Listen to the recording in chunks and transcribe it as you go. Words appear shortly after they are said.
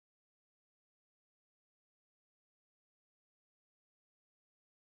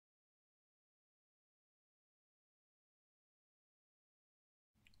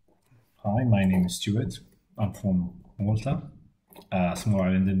Hi, my name is Stuart. I'm from Malta, a small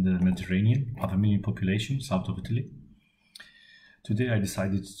island in the Mediterranean, of a million population, south of Italy. Today I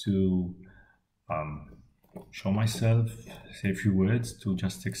decided to show myself, say a few words to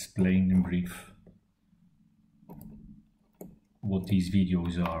just explain in brief what these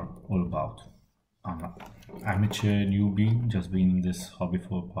videos are all about. I'm an amateur newbie, just been in this hobby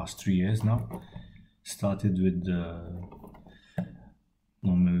for the past 3 years now. Started with the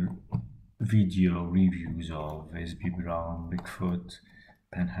normal video reviews of SB Brown, Bigfoot,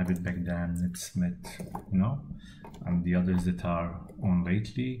 Pen Habit back then, Nip Smith, and the others that are on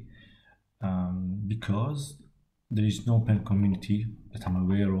lately, because there is no pen community that I'm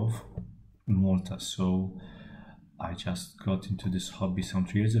aware of in Malta. So I just got into this hobby some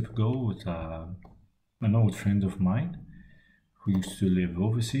 3 years ago with an old friend of mine who used to live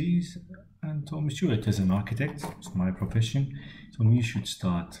overseas and told me, Stuart, as an architect, it's my profession, told me you should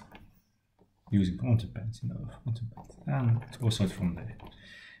start using fountain pens, and it goes out from there.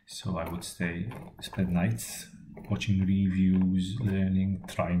 So I would spend nights watching reviews, learning,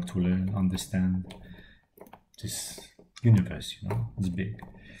 trying to learn, understand this universe, it's big.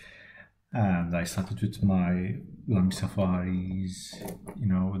 And I started with my Lamy Safaris,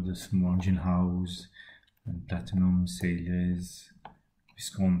 with the small engine house, and Platinum, Sailors,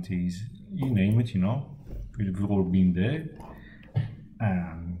 Viscontis, you name it, we've all been there.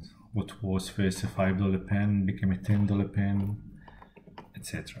 And what was first a $5 pen became a $10 pen,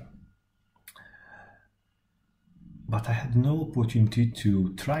 etc. But I had no opportunity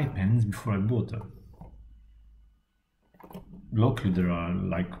to try pens before I bought them. Locally there are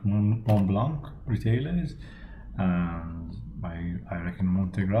like Mont Blanc retailers, and I reckon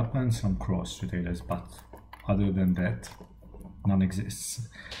Monte Grappa and some Cross retailers, but other than that none exists.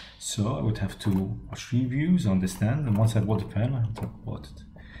 So I would have to watch reviews, understand, and once I bought the pen I would have bought it.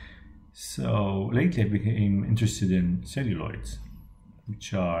 So lately I became interested in celluloids,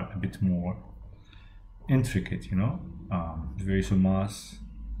 which are a bit more intricate, various Omas,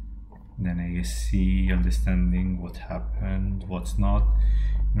 then ASC, understanding what happened, what's not,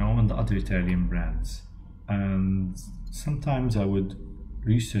 and the other Italian brands. And sometimes I would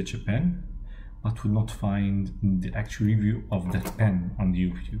research a pen but would not find the actual review of that pen on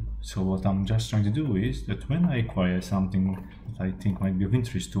YouTube. So what I'm just trying to do is that when I acquire something that I think might be of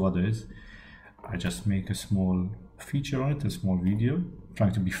interest to others, I just make a small feature on it, a small video,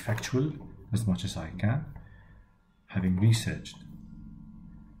 trying to be factual as much as I can, having researched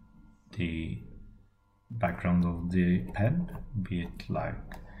the background of the pen, be it like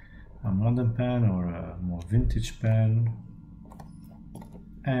a modern pen or a more vintage pen,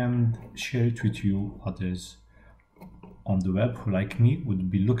 and share it with you others on the web who, like me, would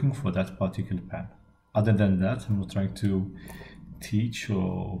be looking for that particular pen. Other than that, I'm not trying to teach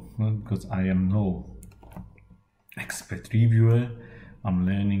because I am no expert reviewer. I'm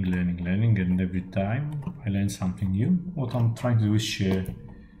learning, and every time I learn something new. What I'm trying to do is share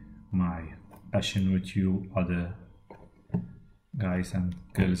my passion with you other guys and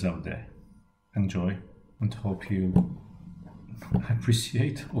girls out there. Enjoy, and hope you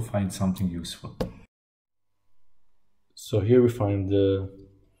appreciate or find something useful. So here we find the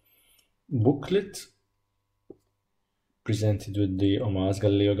booklet presented with the Omas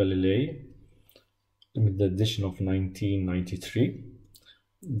Galileo Galilei, limited edition of 1993.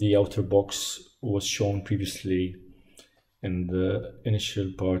 The outer box was shown previously in the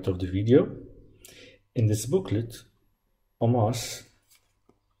initial part of the video. In this booklet, Omas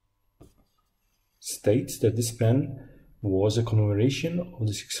states that this pen was a commemoration of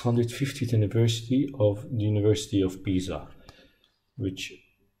the 650th anniversary of the University of Pisa, which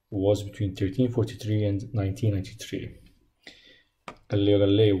was between 1343 and 1993. Galileo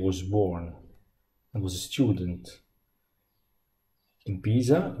Galilei was born and was a student in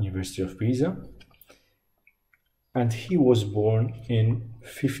Pisa, University of Pisa, and he was born in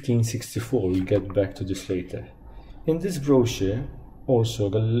 1564. We'll get back to this later. In this brochure, also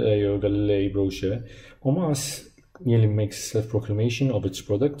Galileo Galilei brochure, Omas nearly makes self-proclamation of its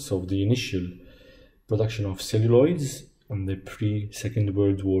products of the initial production of celluloids in the pre-Second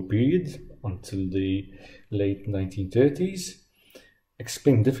World War period until the late 1930s,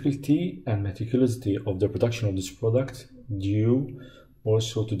 explain difficulty and meticulousity of the production of this product due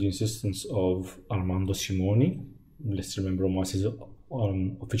also to the insistence of Armando Simoni. Let's remember Omas is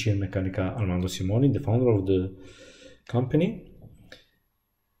Officina Meccanica Armando Simoni, the founder of the company.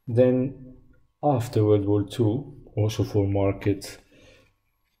 Then after World War II, also for market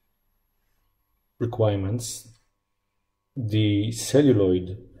requirements, the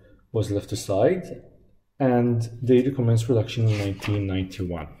celluloid was left aside and they recommenced production in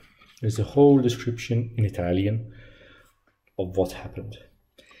 1991. There's a whole description in Italian of what happened.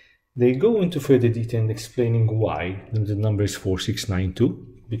 They go into further detail explaining why the number is 4692,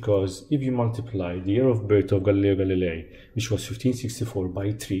 because if you multiply the year of birth of Galileo Galilei, which was 1564,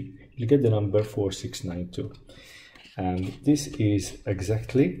 by 3, you get the number 4692. And this is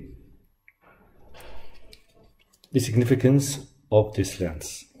exactly the significance of this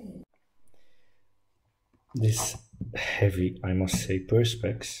lens. This heavy, I must say,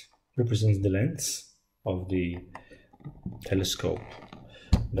 perspex represents the lens of the telescope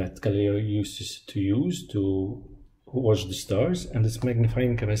that Galileo used to use to watch the stars, and its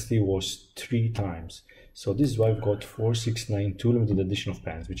magnifying capacity was 3 times. So this is why I've got 4692 limited edition of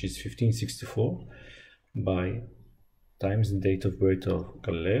pans, which is 1564 by times the date of birth of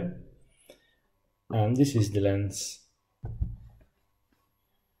Galileo. And this is the lens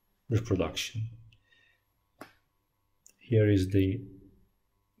reproduction. Here is the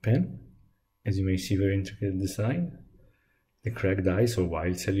pen, as you may see, very intricate design, the cracked ice or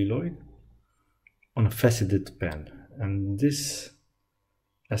wild celluloid on a faceted pen, and this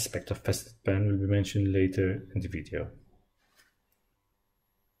aspect of faceted pen will be mentioned later in the video.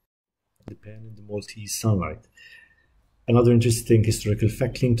 The pen in the Maltese sunlight. Another interesting historical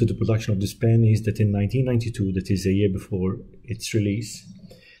fact linked to the production of this pen is that in 1992, that is a year before its release,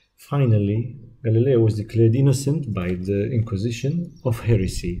 finally Galileo was declared innocent by the Inquisition of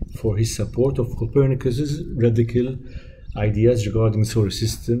heresy for his support of Copernicus's radical ideas regarding the solar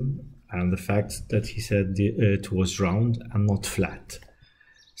system and the fact that he said the Earth was round and not flat.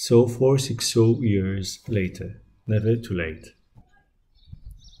 So 460 years later, never too late.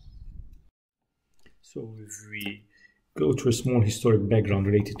 So if we go to a small historic background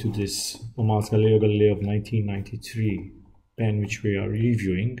related to this Omas Galileo Galilei of 1993 pen which we are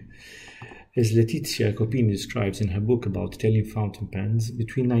reviewing, as Letizia Copini describes in her book about Italian fountain pens,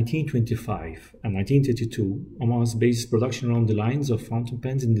 between 1925 and 1932, Omas based production around the lines of fountain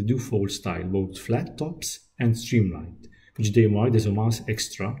pens in the dufold style, both flat tops and streamlined, which they marked as Omas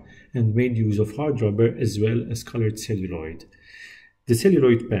Extra, and made use of hard rubber as well as colored celluloid. The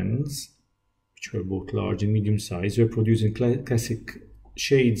celluloid pens, which were both large and medium size, were produced in classic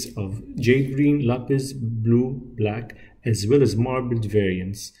shades of jade green, lapis, blue, black, as well as marbled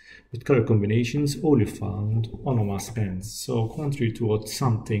variants with color combinations only found on Omas pens. So contrary to what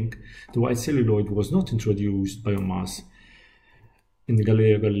some think, the white celluloid was not introduced by Omas in the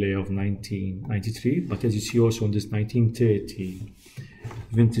Galileo Galilei of 1993, but as you see also in this 1930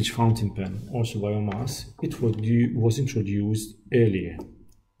 vintage fountain pen, also by Omas, it was introduced earlier.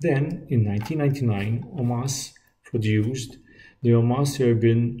 Then in 1999, Omas produced the Omas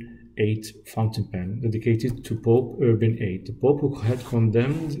Urban 8 fountain pen dedicated to Pope Urban VIII, the Pope who had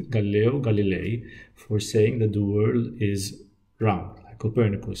condemned Galileo Galilei for saying that the world is round, like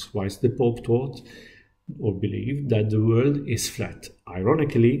Copernicus, whilst the Pope taught or believed that the world is flat.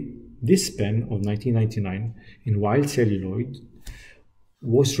 Ironically, this pen of 1999 in wild celluloid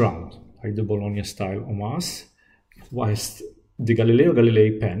was round, like the Bologna style Omas, whilst the Galileo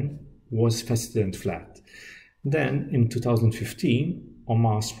Galilei pen was faceted and flat. Then in 2015,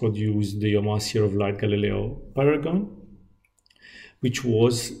 Omas produced the Omas Year of Light Galileo Paragon, which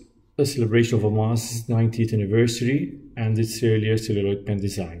was a celebration of Omas' 90th anniversary and its earlier celluloid pen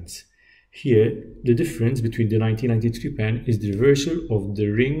designs. Here, the difference between the 1993 pen is the reversal of the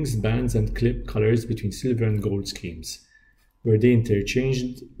rings, bands and clip colors between silver and gold schemes, where they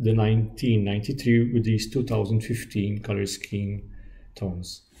interchanged the 1993 with these 2015 color scheme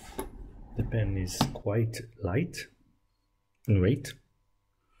tones. The pen is quite light in weight.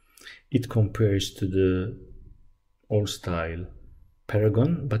 It compares to the old style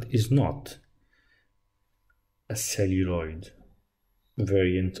Paragon, but is not a celluloid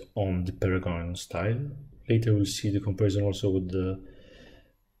variant on the Paragon style. Later we'll see the comparison also with the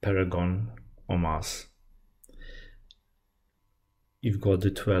Paragon Omas. You've got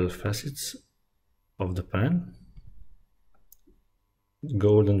the 12 facets of the pen,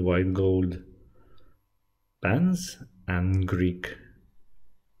 gold and white gold bands, and Greek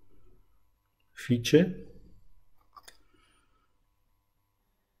feature.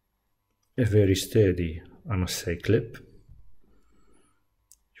 A very sturdy, I must say, clip.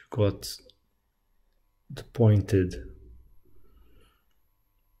 You've got the pointed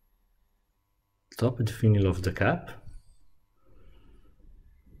top and finial of the cap,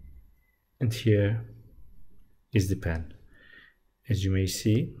 and here is the pen. As you may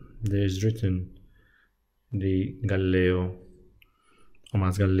see, there is written the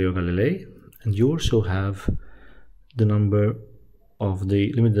Omas Galileo Galilei, and you also have the number of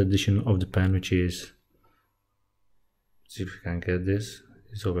the limited edition of the pen, which is, let's see if we can get this,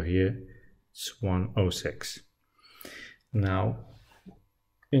 is over here. It's 106. Now,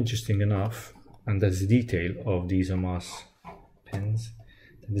 interesting enough, and that's the detail of these Omas pens,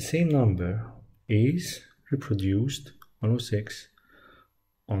 that the same number is reproduced 106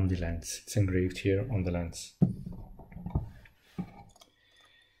 on the lens. It's engraved here on the lens.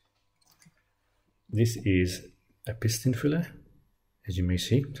 This is a piston filler. As you may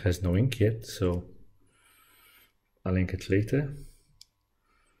see, it has no ink yet, so I'll ink it later.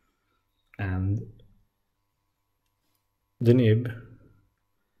 And the nib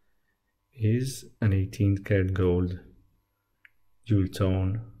is an 18 karat gold dual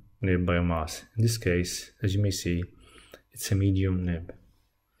tone nib by Omas. In this case, as you may see, it's a medium nib.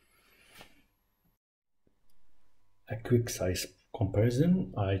 A quick size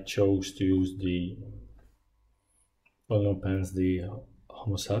comparison. I chose to use the well-known pens, the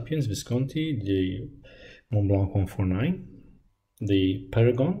Homo sapiens Visconti, the Montblanc 149, the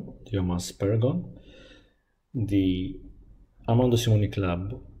Paragon, the Omas Paragon, the Armando Simoni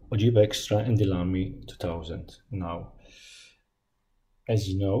Club, Ogiva Extra, and the Lamy 2000. Now, as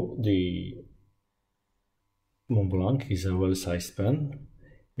you know, the Montblanc is a well-sized pen,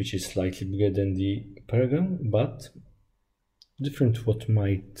 which is slightly bigger than the Paragon, but different to what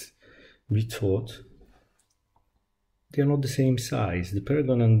might be thought, they are not the same size. The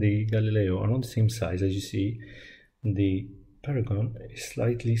Paragon and the Galileo are not the same size. As you see, the Paragon is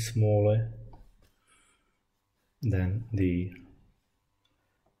slightly smaller than the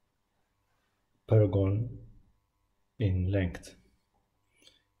Paragon in length.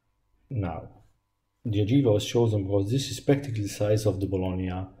 Now, the Ogiva was chosen because this is practically the size of the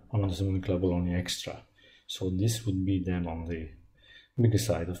Bologna, Armando Simoni Club Bologna Extra. So this would be then on the bigger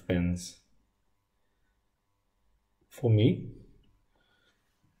side of pens. For me,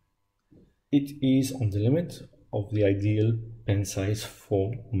 it is on the limit of the ideal pen size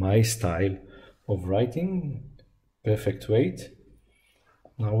for my style of writing. Perfect weight.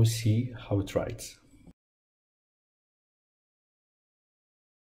 Now we see how it writes.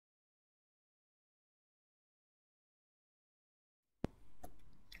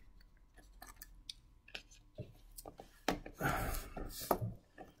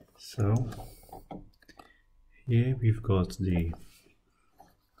 So here we've got the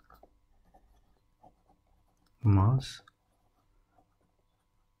Omas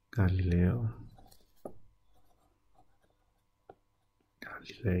Galileo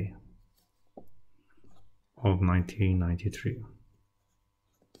Galilei of 1993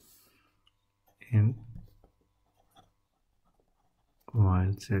 in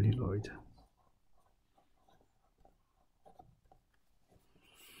wild celluloid.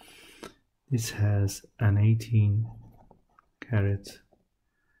 This has an 18 karat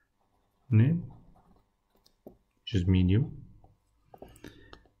nib, which is medium,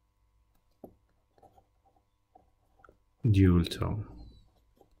 dual tone.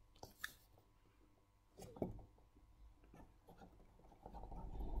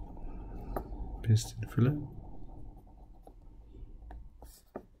 Piston filler.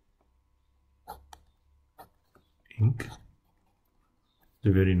 Ink.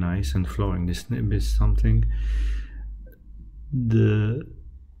 They're very nice and flowing. This nib is something. The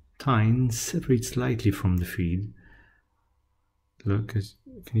tine separates slightly from the feed. Look, can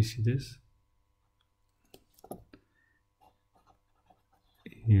you see this?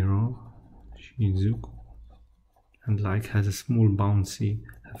 Hero, Shizuku, and like has a small bouncy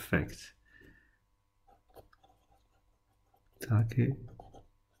effect. Take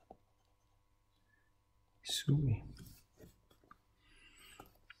Sumi.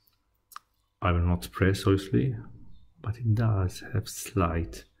 I will not press, obviously, but it does have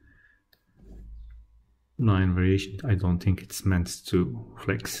slight line variation. I don't think it's meant to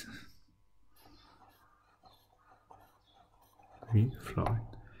flex. Flowing.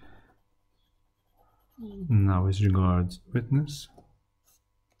 Now as regards wetness,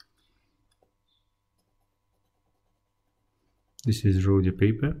 this is rhodia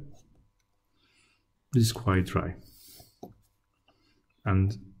paper. This is quite dry,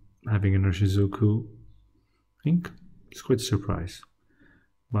 and having an Shizuku ink is quite a surprise,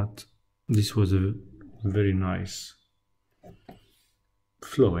 but this was a very nice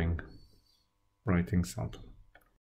flowing writing sample.